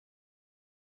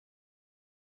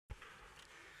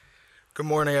Good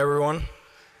morning, everyone.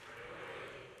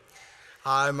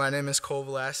 Hi, my name is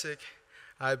Vlasic.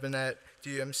 I've been at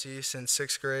DUMC since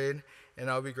 6th grade, and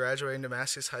I'll be graduating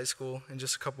Damascus High School in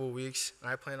just a couple of weeks.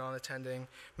 And I plan on attending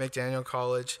McDaniel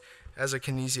College as a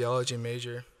kinesiology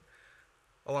major.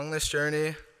 Along this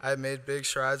journey, I've made big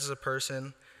strides as a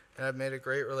person, and I've made a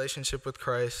great relationship with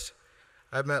Christ.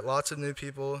 I've met lots of new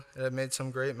people, and I've made some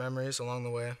great memories along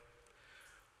the way.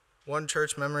 One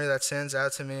church memory that stands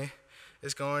out to me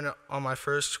is going on my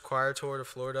first choir tour to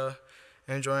Florida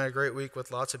and enjoying a great week with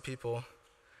lots of people.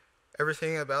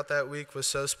 Everything about that week was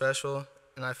so special,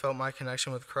 and I felt my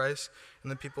connection with Christ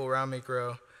and the people around me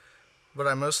grow. But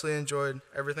I mostly enjoyed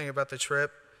everything about the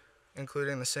trip,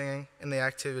 including the singing and the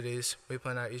activities we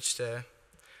planned out each day.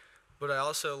 But I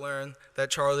also learned that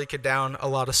Charlie could down a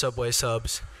lot of Subway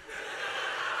subs.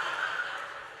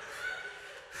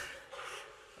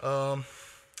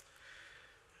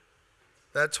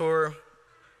 That tour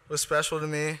was special to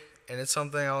me, and it's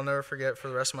something I'll never forget for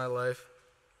the rest of my life.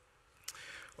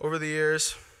 Over the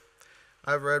years,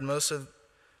 I've read most of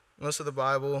the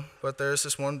Bible, but there's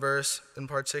this one verse in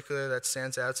particular that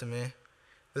stands out to me.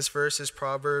 This verse is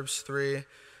Proverbs 3,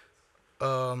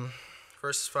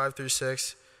 verses 5 through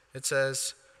 6. It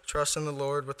says, "Trust in the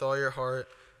Lord with all your heart,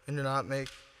 and do not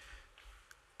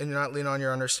lean on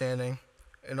your understanding.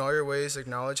 In all your ways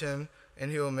acknowledge him, and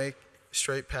he will make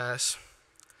straight paths."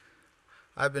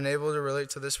 I've been able to relate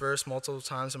to this verse multiple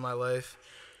times in my life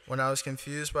when I was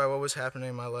confused by what was happening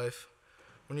in my life.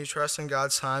 When you trust in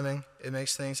God's timing, it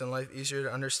makes things in life easier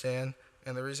to understand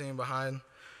and the reasoning behind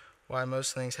why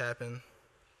most things happen.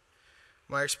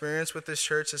 My experience with this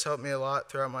church has helped me a lot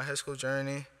throughout my high school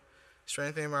journey.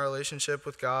 Strengthening my relationship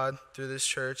with God through this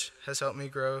church has helped me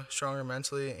grow stronger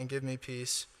mentally and give me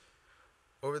peace.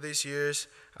 Over these years,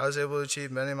 I was able to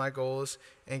achieve many of my goals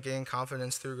and gain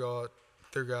confidence through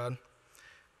God.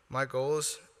 My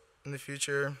goals in the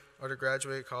future are to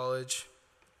graduate college,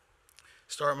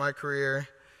 start my career,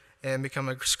 and become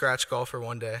a scratch golfer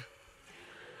one day.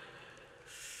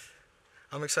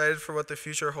 I'm excited for what the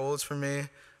future holds for me.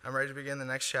 I'm ready to begin the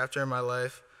next chapter in my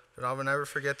life, but I will never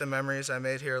forget the memories I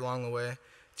made here along the way.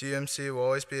 DUMC will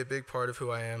always be a big part of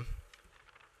who I am.